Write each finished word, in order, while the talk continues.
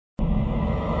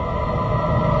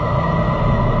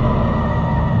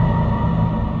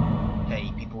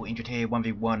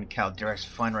1v1 Calderis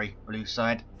Refinery, blue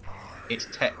side. Its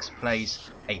Tex plays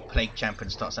a Plague Champion,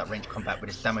 starts at range combat with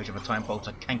its damage of a Time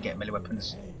Bolter, can get melee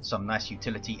weapons, some nice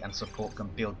utility and support, can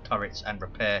build turrets and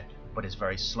repair, but is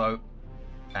very slow.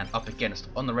 And up against,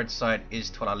 on the red side,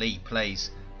 is Toilailee,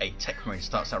 plays a Techmarine,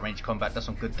 starts at range combat, does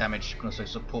some good damage, can also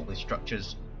support with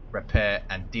structures, repair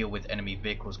and deal with enemy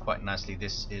vehicles quite nicely.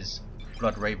 This is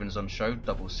Blood Ravens on show,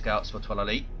 double scouts for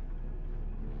Toilailee.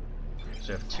 So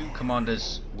we have two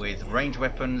commanders with range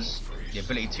weapons, the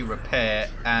ability to repair,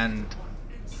 and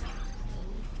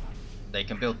they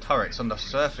can build turrets. On the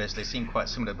surface they seem quite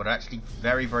similar, but actually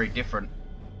very, very different.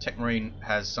 Techmarine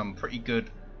has some pretty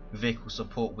good vehicle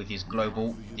support with his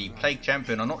global. The Plague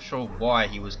Champion, I'm not sure why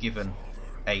he was given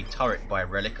a turret by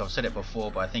Relic. I've said it before,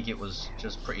 but I think it was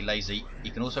just pretty lazy. He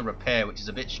can also repair, which is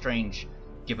a bit strange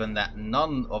given that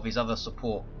none of his other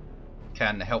support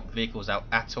can help vehicles out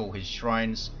at all. His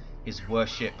shrines, his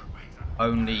worship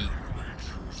only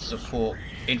support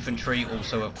infantry.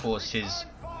 Also, of course, his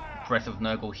Breath of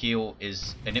Nurgle heal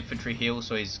is an infantry heal,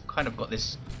 so he's kind of got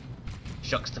this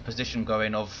juxtaposition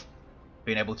going of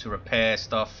being able to repair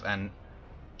stuff and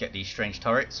get these strange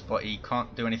turrets, but he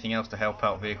can't do anything else to help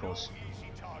out vehicles.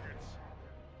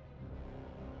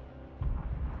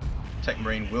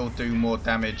 Techmarine will do more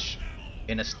damage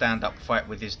in a stand-up fight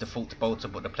with his default bolter,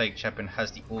 but the Plague Champion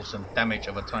has the awesome damage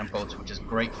of a Time Bolter, which is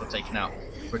great for taking out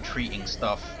retreating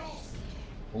stuff.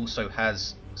 Also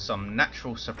has some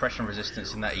natural suppression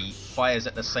resistance in that he fires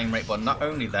at the same rate, but not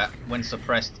only that, when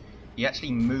suppressed he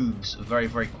actually moves very,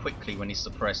 very quickly when he's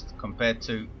suppressed, compared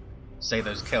to, say,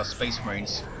 those Chaos Space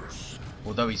Marines.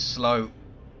 Although he's slower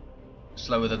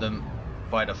than them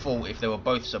by default, if they were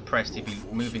both suppressed he'd be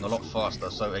moving a lot faster.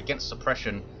 So against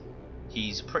suppression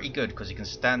he's pretty good, because he can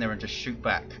stand there and just shoot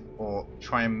back or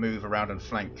try and move around and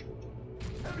flank.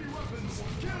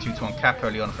 2-to-1 cap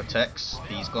early on for Tex.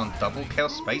 He's gone double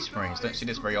Chaos Space Marines. Don't see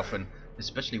this very often,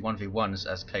 especially 1v1s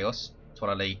as Chaos.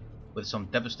 Toilailee with some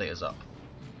Devastators up.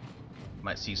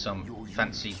 Might see some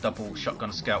fancy double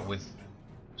shotgun scout with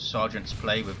sergeants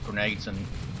play with grenades and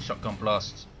shotgun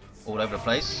blasts all over the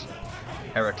place.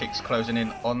 Heretics closing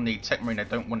in on the Techmarine. I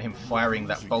don't want him firing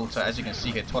that bolter. As you can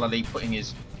see here, Toilailee putting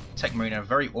his Techmarine in a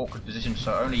very awkward position,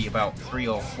 so only about 3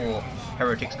 or 4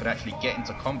 heretics could actually get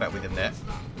into combat with him there.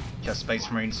 Just Space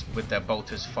Marines with their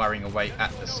bolters firing away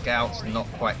at the scouts, not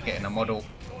quite getting a model,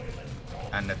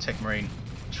 and the Techmarine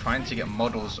trying to get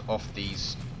models off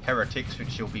these heretics,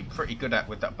 which he'll be pretty good at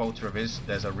with that bolter of his.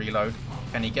 There's a reload.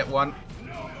 Can he get one?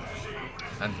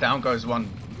 And down goes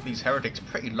one. These heretics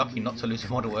pretty lucky not to lose a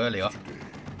model earlier.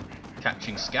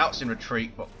 Catching scouts in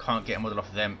retreat, but can't get a model off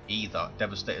of them either.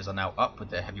 Devastators are now up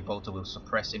with their heavy bolter, will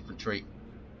suppress infantry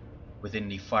within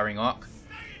the firing arc.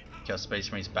 Chaos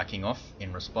Space Marines backing off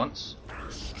in response.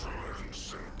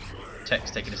 Tex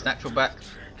taking his natural back.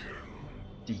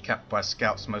 Decapped by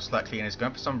scouts most likely, and is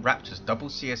going for some Raptors. Double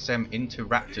CSM into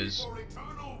Raptors.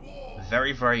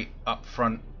 Very, very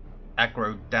upfront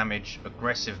aggro damage,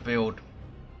 aggressive build,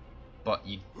 but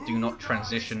you do not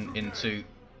transition into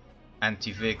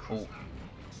anti-vehicle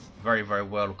very, very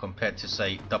well compared to,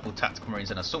 say, double Tactical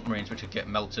Marines and Assault Marines, which would get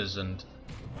melters and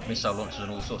missile launchers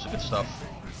and all sorts of good stuff.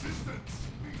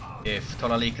 If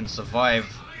Toilailee can survive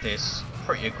this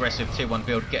pretty aggressive tier 1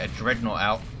 build, get a Dreadnought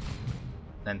out,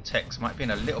 then Tex might be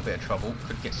in a little bit of trouble.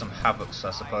 Could get some Havocs,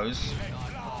 I suppose.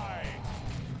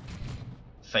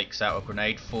 Fakes out a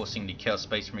grenade, forcing the Chaos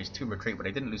Space Marines to retreat, but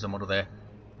they didn't lose a model there.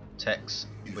 Tex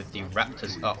with the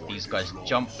Raptors up. These guys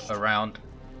jump around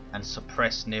and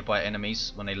suppress nearby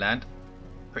enemies when they land.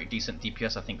 Pretty decent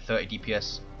DPS, I think 30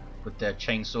 DPS with their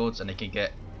chainswords, and they can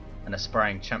get an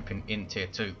aspiring champion in tier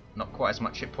 2. Not quite as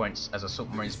much hit points as Assault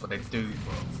Marines, but they do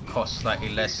cost slightly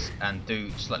less and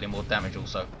do slightly more damage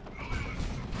also.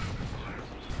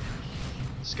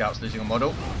 Scouts losing a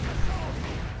model.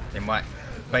 They might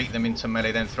bait them into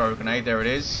melee, then throw a grenade. There it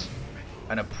is.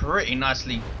 And a pretty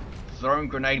nicely thrown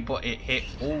grenade, but it hit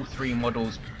all 3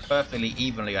 models perfectly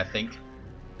evenly, I think,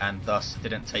 and thus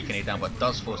didn't take any down, but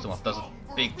does force them off. Does a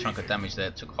big chunk of damage there.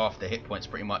 Took half their hit points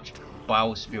pretty much.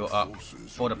 Bile Spear up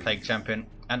for the Plague Champion.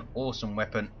 An awesome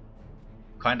weapon.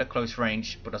 Kind of close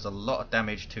range, but does a lot of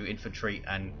damage to infantry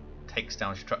and takes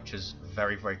down structures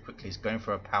very, very quickly. He's going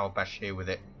for a power bash here with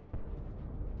it.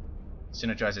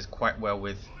 Synergizes quite well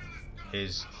with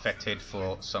his Fetid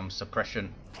for some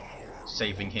suppression,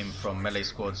 saving him from melee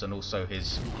squads, and also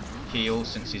his heal,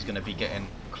 since he's going to be getting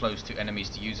close to enemies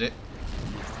to use it.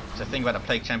 So the thing about the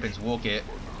Plague Champion's war gear,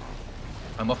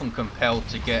 I'm often compelled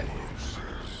to get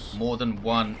more than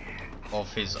one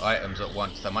of his items at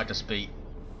once. That might just be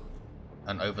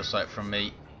an oversight from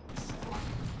me.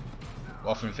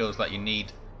 Often feels like you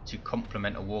need to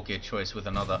complement a war gear choice with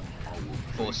another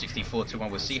 464 to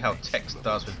 1. We'll see how Tex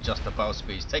does with just the battle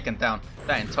speed. He's taken down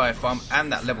that entire farm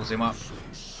and that levels him up.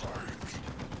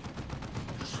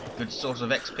 Good source of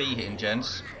XP hitting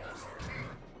gens.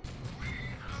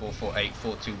 448,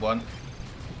 421.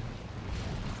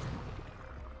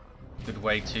 Good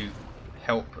way to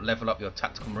help level up your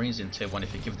tactical marines in tier 1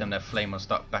 if you give them their flame and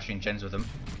start bashing gens with them.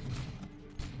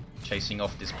 Chasing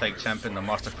off this Plague Champion, the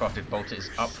Mastercrafted Bolter is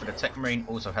up for the Techmarine,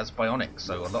 also has Bionic,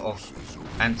 so a lot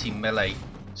of anti-melee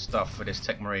stuff for this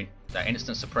Techmarine. That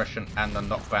instant suppression and the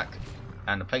knockback,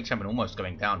 and the Plague Champion almost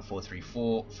going down,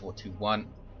 434, 421.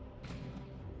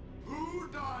 Who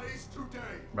dies today?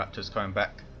 Raptors coming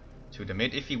back to the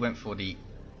mid. If he went for the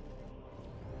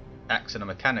Axe and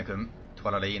the Mechanicum,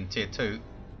 Toilailee in tier 2,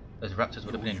 those Raptors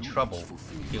would have been in trouble.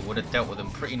 He would have dealt with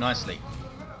them pretty nicely.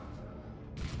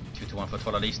 2 to 1 for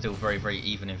Toilailee, still very, very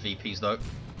even in VPs though.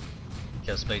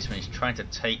 Chaos Space Marine is trying to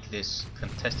take this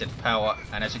contested power,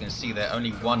 and as you can see there,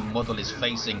 only one model is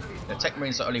facing. The Tech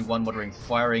Marines are only one model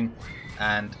firing,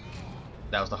 and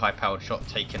that was the high powered shot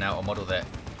taking out a model there.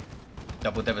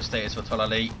 Double Devastators for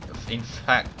Toilailee. In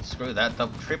fact, screw that,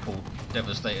 triple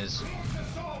Devastators.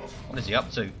 What is he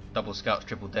up to? Double Scouts,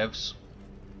 triple Devs.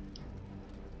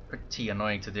 Pretty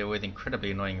annoying to deal with,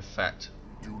 incredibly annoying in fact.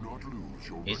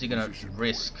 Is he going to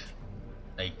risk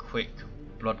a quick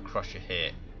Blood Crusher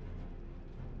here?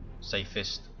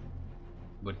 Safest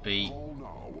would be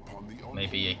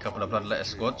maybe a couple of Bloodletter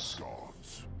squads.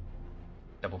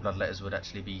 Double Bloodletters would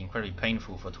actually be incredibly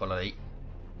painful for Toilailee.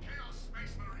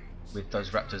 With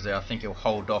those Raptors there, I think he'll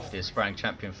hold off the Aspiring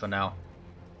Champion for now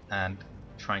and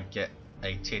try and get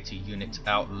a tier 2 unit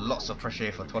out. Lots of pressure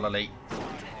here for Toilailee,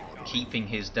 keeping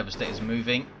his Devastators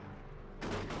moving.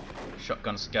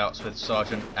 Shotgun Scouts with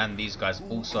Sergeant and these guys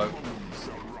also.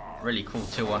 Really cool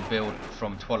tier 1 build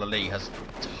from Toilailee. Has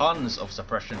tons of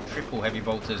suppression, triple heavy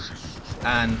bolters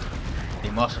and the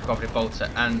Mastercrafted Bolter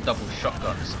and double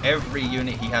shotguns. Every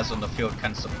unit he has on the field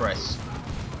can suppress.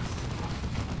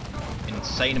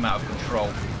 Insane amount of control.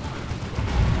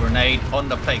 Grenade on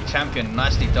the Plague Champion,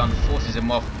 nicely done, forces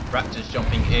him off. Raptors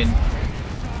jumping in,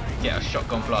 get a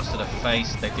shotgun blast to the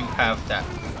face. They do have that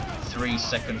 3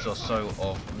 seconds or so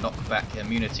of knockback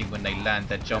immunity when they land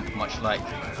their jump, much like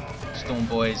Storm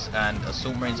Boys and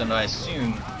Assault Marines, and I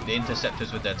assume the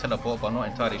Interceptors with their teleport, but I'm not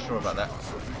entirely sure about that.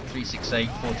 368,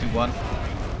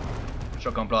 421.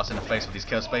 Shotgun blast in the face with these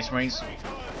Chaos Space Marines.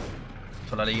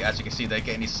 Toilailee, as you can see, they're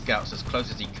getting his scouts as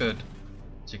close as he could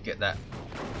to get that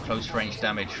close range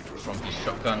damage from his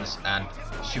shotguns and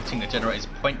shooting the generators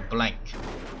point blank.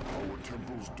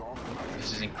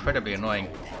 This is incredibly annoying.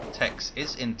 Tex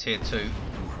is in tier 2,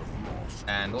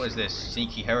 and what is this?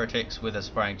 Sneaky Heretics with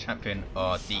Aspiring Champion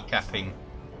are decapping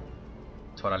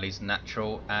Toilailee's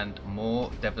natural, and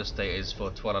more Devastators for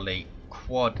Toilailee.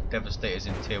 Quad Devastators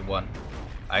in tier 1.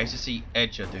 I used to see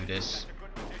Edger do this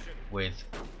with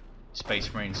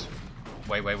Space Marines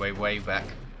way back.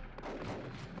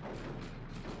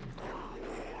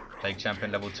 Plague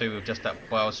Champion level 2 with just that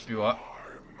Bile Spewer.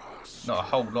 Not a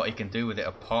whole lot he can do with it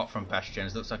apart from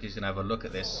Bastions. Looks like he's going to have a look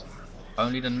at this.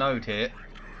 Only the node here.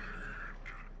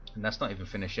 And that's not even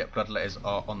finished yet. Bloodletters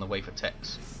are on the way for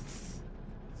Tex.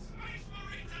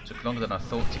 Took longer than I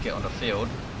thought to get on the field.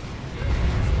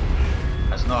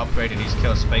 Has not upgraded his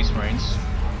Chaos Space Marines.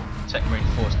 Techmarine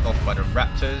forced off by the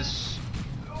Raptors.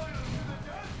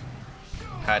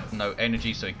 Had no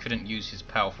energy, so he couldn't use his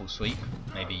powerful sweep.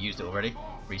 Maybe he used it already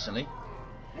recently.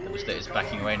 Devastator's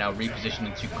backing away now,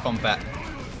 repositioning to combat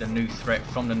the new threat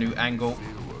from the new angle.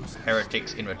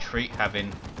 Heretics in retreat,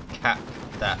 having capped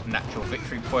that natural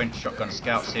victory point. Shotgun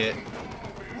Scouts here.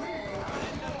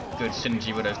 Good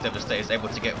synergy with those Devastators, able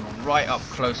to get right up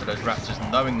close to those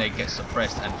Raptors, knowing they get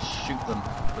suppressed, and shoot them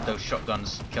with those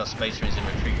shotguns. Chaos Space Marines in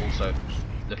retreat also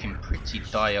looking pretty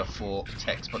dire for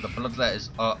Tex, but the Bloodletters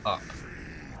are up.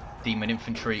 Demon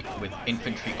Infantry with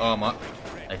infantry armor.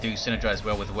 They do synergize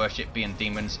well with Worship being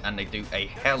demons, and they do a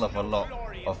hell of a lot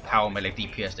of power melee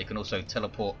DPS. They can also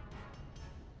teleport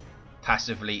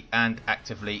passively and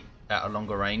actively at a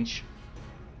longer range,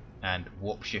 and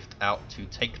warp shift out to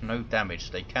take no damage.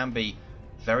 They can be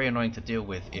very annoying to deal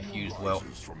with if used well,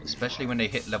 especially when they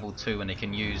hit level 2 and they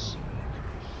can use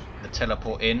the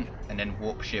teleport in and then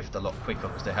warp shift a lot quicker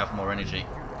because they have more energy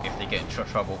if they get into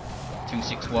trouble.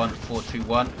 261,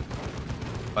 421.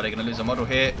 Are they going to lose a model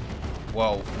here?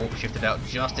 Whoa, warp shifted out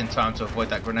just in time to avoid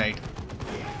that grenade.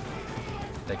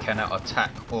 They cannot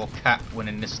attack or cap when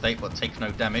in this state, but take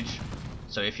no damage.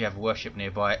 So if you have Worship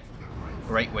nearby,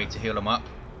 great way to heal them up.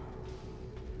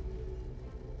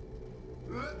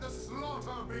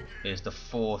 Here's the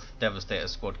 4th Devastator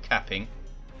squad capping.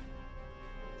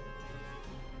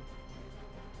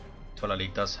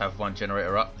 Toilailee does have one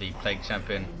generator up. The Plague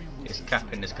Champion is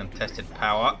capping this contested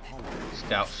power.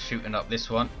 Scouts shooting up this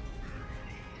one.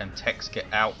 Can Tex get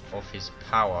out of his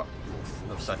power?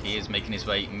 Looks like he is making his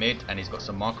way mid, and he's got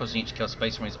some Marcos in each kill.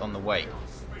 Space Marines on the way.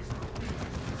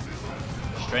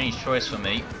 Strange choice for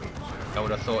me. I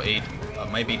would have thought he'd...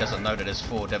 maybe he doesn't know that there's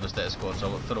 4 Devastator squads, so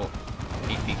I would have thought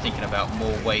he'd be thinking about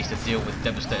more ways to deal with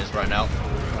Devastators right now.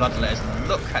 Bloodletters,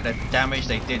 look at the damage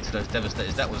they did to those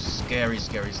Devastators. That was scary,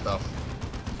 scary stuff.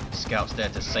 Scouts there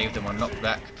to save them on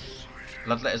knockback.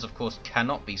 Bloodletters, of course,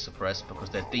 cannot be suppressed because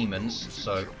they're demons,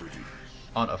 so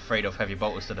aren't afraid of heavy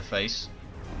bolters to the face.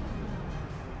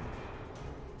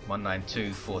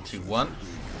 192421.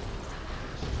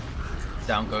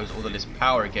 Down goes all of this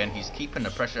power again. He's keeping the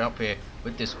pressure up here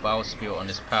with this Bow Spear on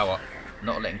this power,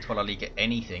 not letting Toilailee get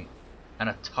anything. And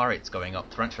a turret's going up.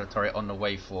 Tarantula turret on the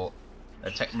way for a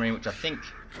Techmarine, which I think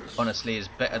honestly is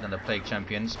better than the Plague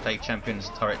Champions. Plague Champions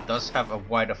turret does have a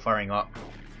wider firing arc,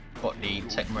 but the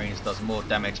Techmarines does more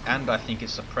damage, and I think it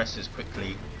suppresses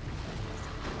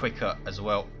quicker as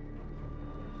well.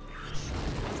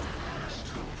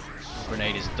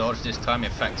 Grenade is dodged this time,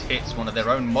 in fact hits one of their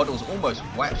own models, almost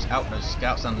wipes out those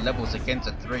scouts and levels again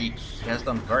to 3. He has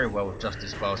done very well with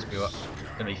Justice Bow Spear.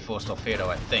 Going to be forced off here though,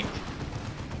 I think.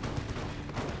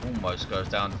 Almost goes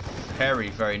down, very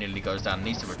nearly goes down,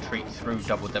 needs to retreat through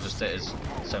double Devastators,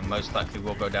 so most likely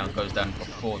will go down, goes down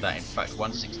before that in fact.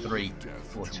 163,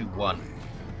 421.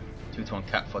 2-to-1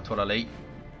 cap for Toilailee.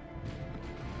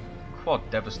 Quad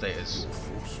Devastators.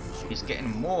 He's getting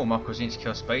more Marcosinski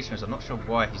kill Space Marines. I'm not sure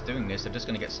why he's doing this, they're just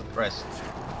going to get suppressed.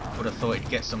 Would have thought he'd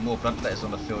get some more Bloodletters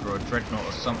on the field, or a Dreadnought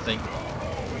or something.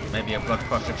 Maybe a Blood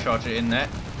Crusher charger in there.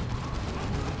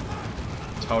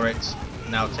 Turrets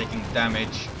now taking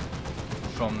damage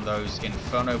from those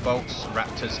Inferno Bolts.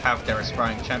 Raptors have their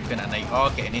aspiring champion, and they are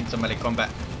getting into melee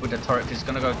combat with the turret. Is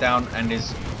going to go down and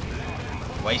is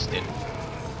wasted.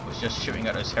 Was just shooting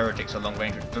at those heretics at long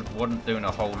range, which wasn't doing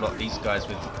a whole lot. These guys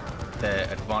with their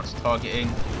advanced targeting.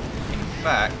 In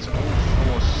fact,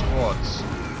 all 4 squads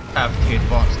have the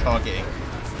advanced targeting.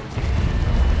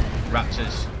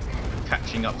 Raptors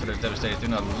catching up to those Devastators,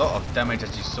 doing a lot of damage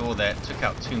as you saw there. Took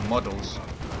out 2 models.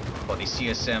 But the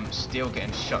CSM still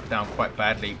getting shut down quite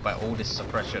badly by all this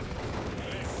suppression.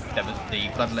 The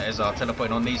Bloodletters are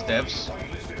teleporting on these devs.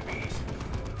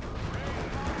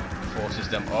 Forces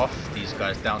them off. These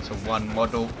guys down to 1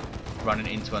 model. Running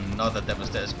into another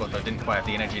Devastator squad, but didn't quite have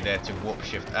the energy there to warp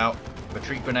shift out.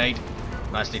 Retreat Grenade.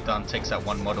 Nicely done. Takes out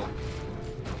 1 model.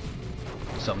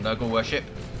 Some Nurgle worship.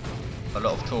 A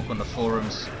lot of talk on the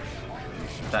forums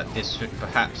that this should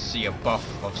perhaps see a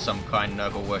buff of some kind.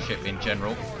 Nurgle worship in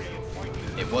general.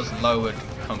 It was lowered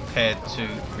compared to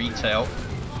retail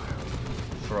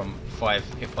from 5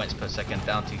 hit points per second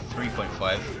down to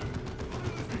 3.5.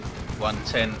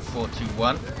 110,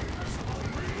 421.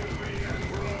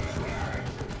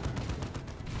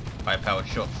 High powered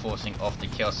shot forcing off the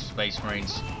Chaos Space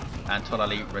Marines, and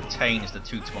Toilailee retains the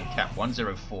 2-to-1 cap.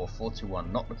 104,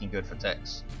 421. Not looking good for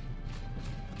Tex.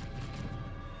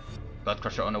 Blood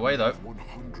Crusher on the way though.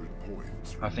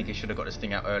 I think he should have got this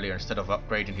thing out earlier instead of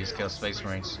upgrading his Chaos Space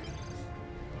Marines.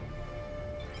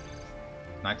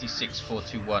 96,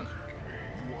 421.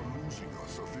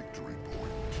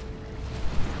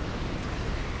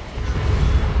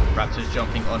 Raptors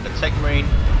jumping on the Techmarine.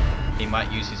 He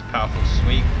might use his powerful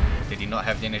sweep. Did he not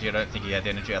have the energy? I don't think he had the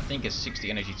energy. I think it's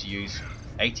 60 energy to use.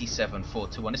 87,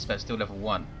 421. This guy's still level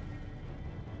 1.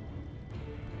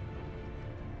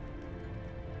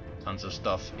 Tons of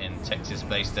stuff in Texas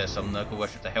base. There's some Nurgle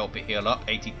worship to help it heal up.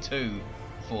 82,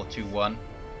 421.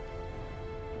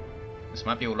 This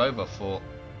might be all over for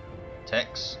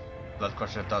Tex. Blood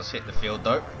Crusher does hit the field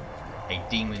though. A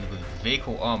demon with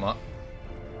vehicle armor.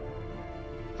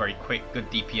 Very quick, good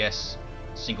DPS.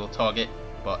 Single target,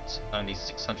 but only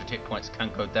 600 hit points.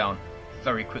 Can go down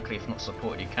very quickly if not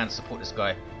supported. You can support this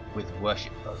guy with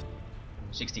worship though.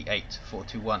 68,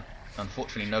 421.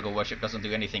 Unfortunately, Nurgle worship doesn't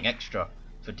do anything extra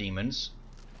for demons,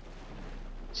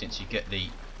 since you get the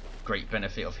great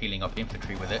benefit of healing up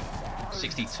infantry with it.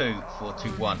 62,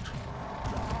 421.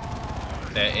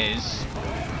 There is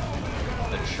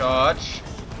the charge,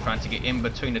 trying to get in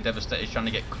between the Devastators, trying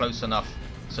to get close enough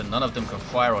so none of them can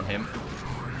fire on him.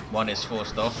 One is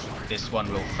forced off. This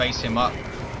one will face him up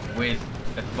with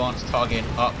advanced targeting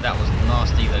up. That was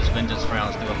nasty. Those Vengeance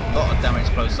rounds do a lot of damage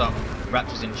close up.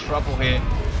 Raptor's in trouble here.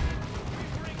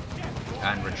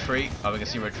 And retreat. Oh, we can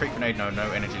see retreat grenade. No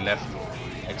energy left.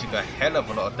 They took a hell of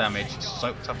a lot of damage.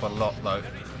 Soaked up a lot though.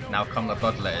 Now come the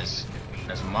Bloodletters.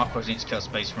 There's Marcos in Chaos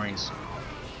Space Marines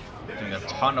doing a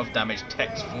ton of damage.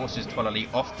 Tex forces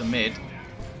Toilailee off the mid.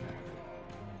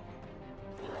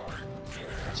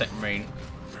 Techmarine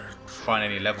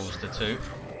finally levels to 2.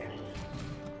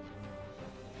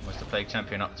 What's the Plague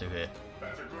Champion up to here?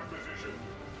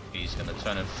 He's going to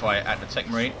turn and fire at the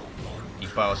Techmarine. The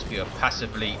Biosphere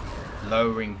passively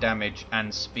lowering damage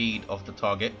and speed of the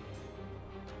target.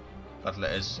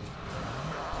 Bloodletters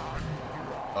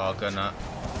are going to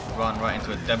run right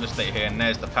into a Devastator here, and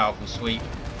there's the powerful sweep.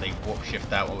 They warp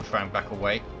shift out while trying back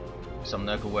away. Some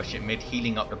Nurgle worship mid,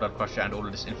 healing up the Blood Crusher, and all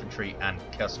of this infantry and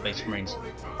Chaos Space Marines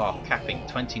are capping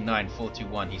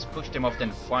 29-41. He's pushed him off,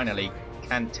 then finally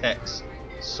can Tex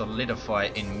solidify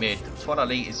in mid.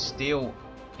 Toilailee is still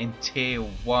in tier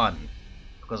 1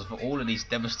 because of all of these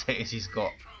Devastators he's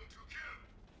got.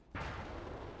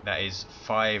 That is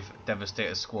 5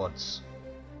 Devastator squads.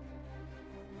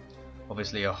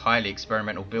 Obviously a highly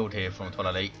experimental build here from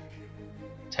Toilailee.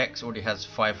 Tex already has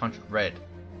 500 red.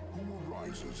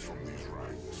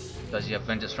 Does he have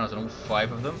Vengeance rounds on all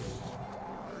 5 of them?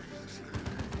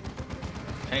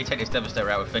 Can he take this Devastator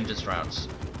out with Vengeance rounds?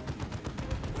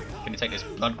 Can he take this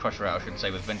Blood Crusher out, I should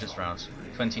say, with Vengeance rounds?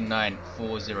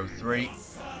 29-403.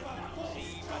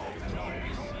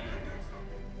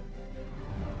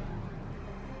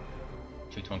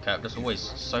 Two-to-one cap, just always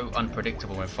so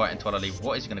unpredictable when fighting Toilailee.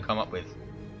 What is he going to come up with?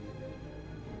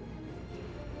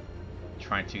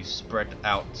 Trying to spread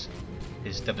out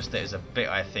his Devastators a bit,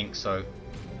 I think, so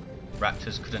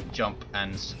Raptors couldn't jump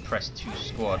and suppress 2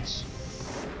 squads.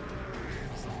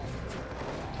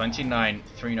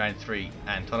 29-393,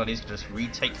 and Toilailee's going to just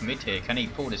retake mid here. Can he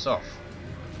pull this off?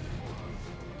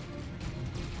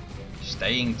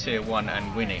 Staying tier 1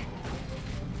 and winning.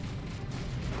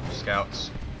 Scouts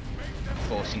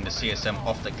forcing the CSM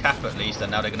off the cap at least,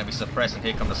 and now they're going to be suppressed, and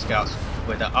here come the Scouts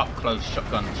with their up close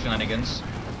shotgun shenanigans.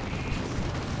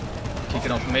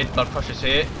 Kicking off mid, Blood Crushers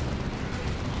here.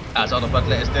 As are the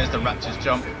Bloodletters, there's the Raptors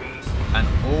jump, and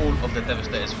all of the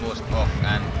Devastators forced off,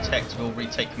 and Tex will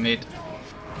retake mid.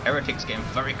 Heretics getting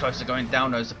very close to going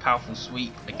down. There's a powerful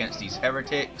sweep against these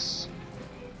Heretics.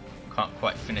 Can't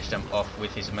quite finish them off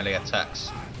with his melee attacks,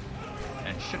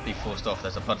 and should be forced off.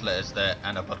 There's a Bloodletters there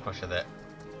and a Blood Crusher there,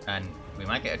 and we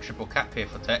might get a triple cap here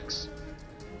for Tex,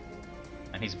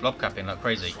 and he's blob capping like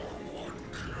crazy.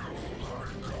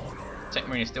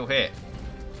 Techmarine is still here.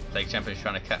 Plague Champion is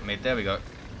trying to cap mid. There we go.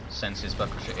 Sends his Blood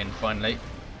Crusher in finally.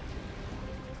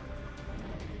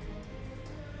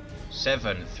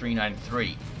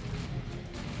 7-393.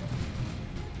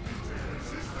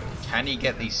 Can he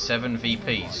get these 7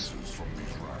 VPs?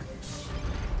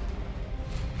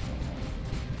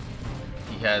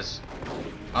 He has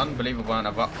unbelievable amount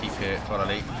of upkeep here at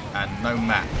Toilailee and no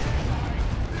map.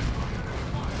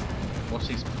 What's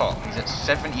his pop? He's at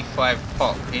 75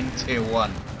 pop in tier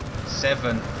 1.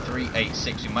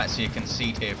 7-386. We might see a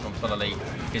concede here from Toilailee.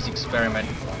 His experiment,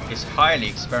 his highly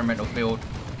experimental build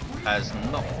has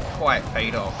not quite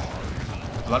paid off.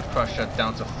 Blood Crusher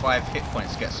down to 5 hit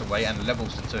points gets away and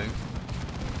levels to 2.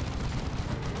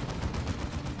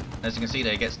 As you can see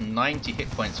there, he gets 90 hit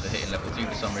points for hitting level 2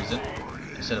 for some reason,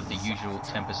 instead of the usual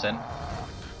 10%.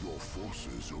 Your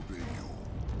forces obey you.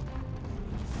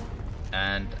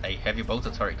 And a heavy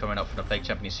bolter turret coming up for the Plague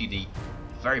Champion. You see the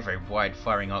very, very wide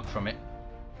firing arc from it.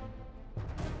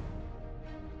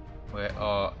 Where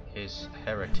are his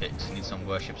Heretics? He needs some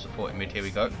worship support in mid. Here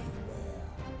we go.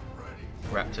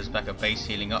 Raptors back at base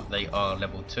healing up. They are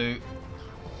level 2.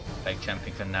 Plague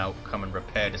Champion can now come and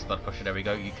repair this Blood Crusher. There we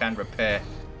go. You can repair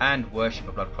and worship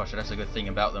a Blood Crusher. That's a good thing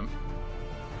about them.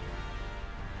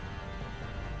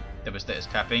 Devastator's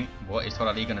capping. What is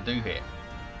Toilailee going to do here?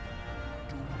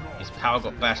 His power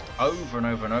got bashed over and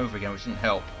over and over again, which didn't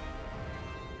help.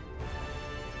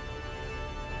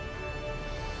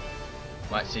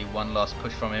 Might see one last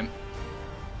push from him.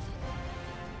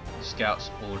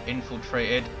 Scouts all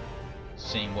infiltrated,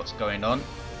 seeing what's going on.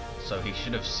 So he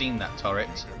should have seen that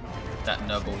turret, that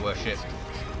Nurgle worship,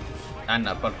 and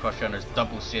that Blood Crusher, and there's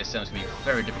double CSM. It's going to be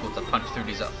very difficult to punch through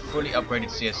these. Fully upgraded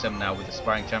CSM now with the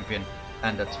Sparring Champion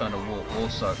and Eternal War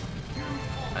also.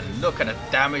 And look at the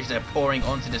damage they're pouring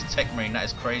onto this Techmarine. That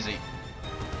is crazy.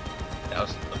 That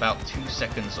was about 2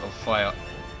 seconds of fire.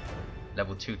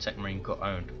 Level 2 Techmarine got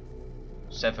owned.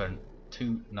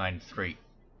 7-293.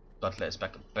 Bloodletters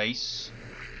back at base.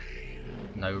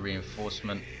 No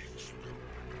reinforcement.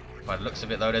 By the looks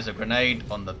of it though, there's a grenade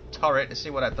on the turret. Let's see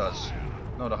what that does.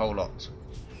 Not a whole lot.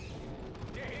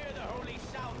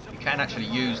 You can actually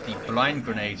use the blind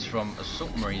grenades from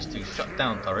Assault Marines to shut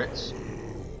down turrets,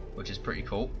 which is pretty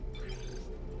cool.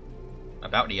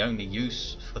 About the only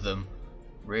use for them,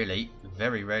 really.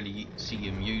 Very rarely see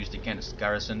them used against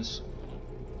garrisons.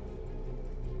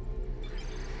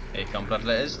 Here come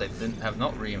Bloodletters. They have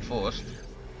not reinforced.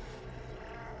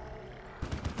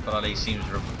 Toilailee seems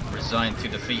resigned to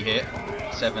defeat here.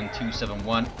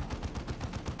 7-2-7-1.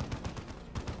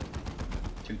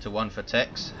 2-1 for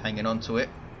Tex, hanging on to it.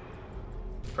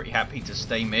 Pretty happy to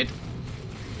stay mid.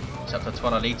 It's up to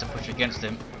Toilailee to push against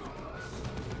him.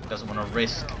 Doesn't want to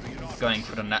risk going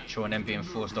for the natural and then being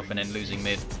forced off and then losing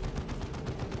mid.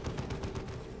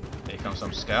 Here comes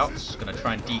some scouts. Going to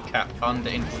try and decap under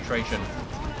infiltration.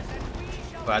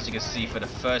 But as you can see, for the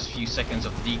first few seconds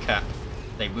of the decap,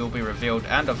 they will be revealed.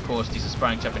 And of course, these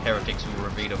aspiring champion heretics will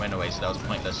reveal them anyway, so that was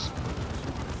pointless.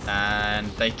 And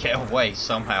they get away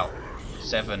somehow.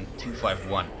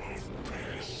 7-2-5-1.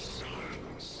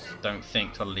 Don't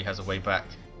think Toilailee has a way back.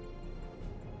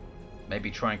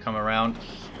 Maybe try and come around,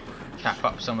 cap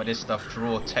up some of this stuff,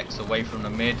 draw Tex away from the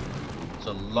mid. It's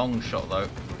a long shot though.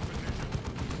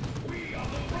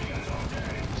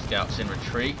 Scouts in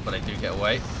retreat, but they do get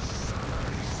away.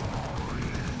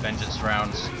 Vengeance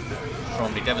rounds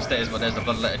from the Devastators, but there's the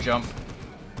Bloodletter jump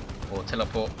or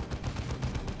teleport,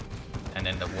 and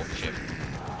then the warp shift.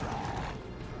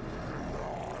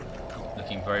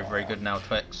 Looking very, very good now,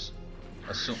 Tex.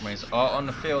 Assault Marines are on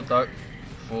the field though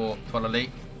for Toilailee.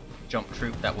 Jump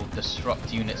troop that will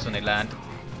disrupt units when they land.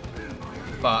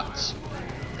 But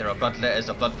there are Bloodletters,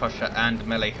 a Blood Pusher and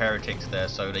melee heretics there,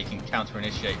 so they can counter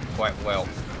initiate quite well.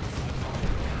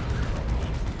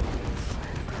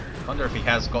 I wonder if he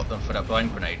has got them for that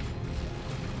blind grenade.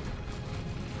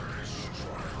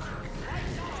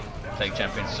 Plague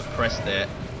Champion suppressed there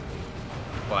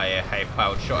by a high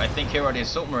powered shot. I think here are the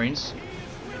Assault Marines.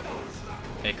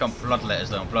 Here come Bloodletters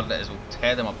though, and Bloodletters will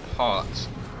tear them apart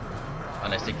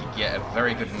unless they could get a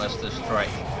very good merciless strike,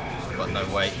 but no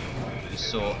way. We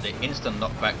saw the instant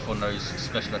knockback from those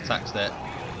special attacks there.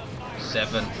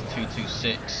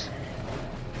 7-2-2-6.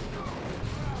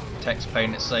 Tex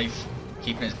playing it safe,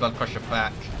 keeping his Blood Crusher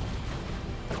back.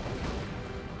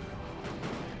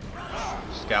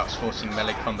 Scouts forcing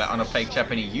melee combat on a Plague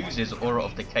Champion. He uses Aura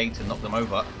of Decay to knock them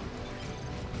over.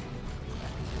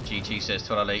 GG, says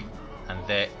Toilailee, and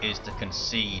there is the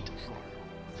concede.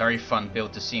 Very fun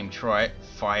build to see him try it.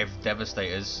 5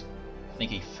 Devastators. I think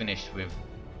he finished with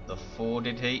the 4,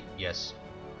 did he? Yes.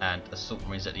 And Assault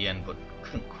Marines at the end, but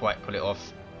couldn't quite pull it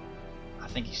off. I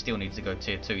think he still needs to go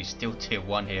tier 2. He's still tier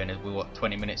 1 here, and we're what,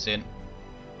 20 minutes in?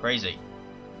 Crazy.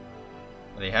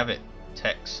 Well, there you have it.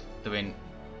 Tex doing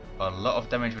a lot of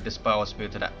damage with this Power Spear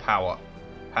to that power.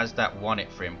 Has that won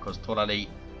it for him? Because Toilailee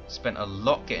spent a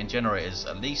lot getting generators,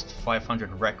 at least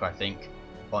 500 wreck I think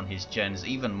on his gens,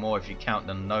 even more if you count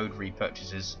the node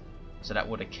repurchases, so that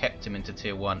would have kept him into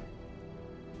tier 1.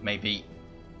 Maybe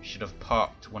should have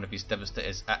parked one of his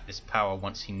Devastators at this power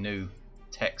once he knew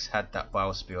Tex had that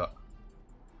Biospear.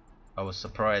 I was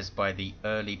surprised by the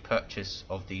early purchase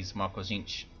of these Marco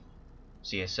Zinch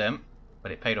CSM,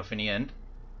 but it paid off in the end.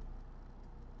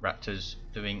 Raptors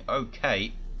doing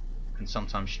okay, can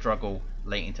sometimes struggle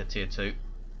late into tier 2.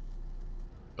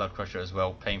 Blood Crusher as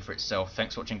well, paying for itself.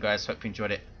 Thanks for watching guys, hope you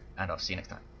enjoyed it, and I'll see you next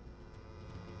time.